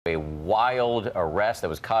A wild arrest that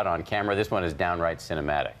was caught on camera. This one is downright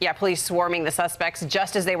cinematic. Yeah, police swarming the suspects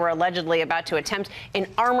just as they were allegedly about to attempt an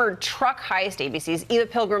armored truck heist. ABC's Eva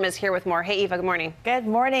Pilgrim is here with more. Hey, Eva, good morning. Good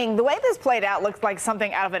morning. The way this played out looks like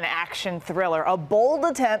something out of an action thriller. A bold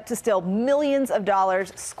attempt to steal millions of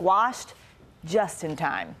dollars squashed just in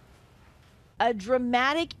time. A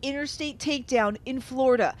dramatic interstate takedown in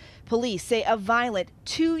Florida. Police say a violent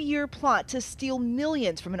 2-year plot to steal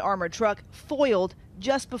millions from an armored truck foiled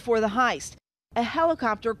just before the heist. A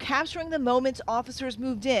helicopter capturing the moments officers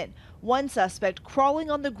moved in. One suspect crawling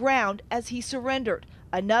on the ground as he surrendered.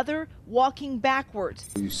 Another walking backwards.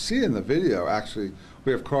 You see in the video, actually,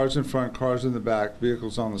 we have cars in front, cars in the back,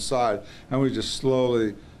 vehicles on the side, and we just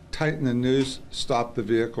slowly tighten the noose, stop the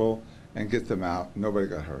vehicle, and get them out. Nobody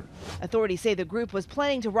got hurt. Authorities say the group was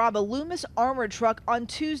planning to rob a Loomis armored truck on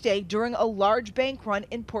Tuesday during a large bank run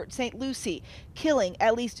in Port St. Lucie, killing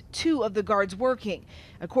at least 2 of the guards working.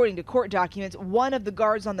 According to court documents, one of the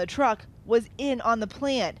guards on the truck was in on the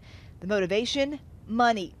plan. The motivation?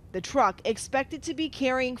 Money. The truck expected to be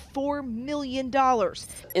carrying $4 million.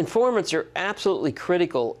 Informants are absolutely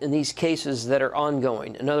critical in these cases that are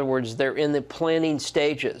ongoing. In other words, they're in the planning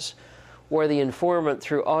stages, where the informant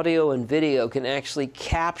through audio and video can actually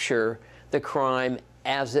capture the crime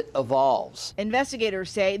as it evolves. Investigators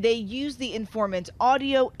say they used the informant's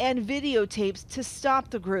audio and videotapes to stop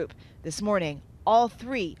the group. This morning, all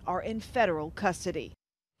 3 are in federal custody.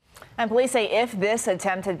 And police say if this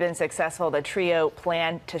attempt had been successful, the trio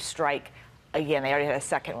planned to strike again. They already had a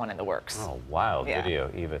second one in the works. Oh, wild video.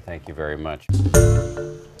 Eva, thank you very much.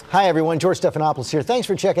 Hi, everyone. George Stephanopoulos here. Thanks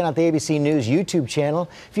for checking out the ABC News YouTube channel.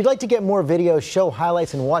 If you'd like to get more videos, show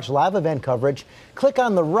highlights, and watch live event coverage, click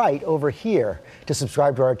on the right over here to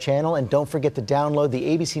subscribe to our channel. And don't forget to download the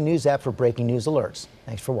ABC News app for breaking news alerts.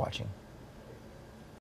 Thanks for watching.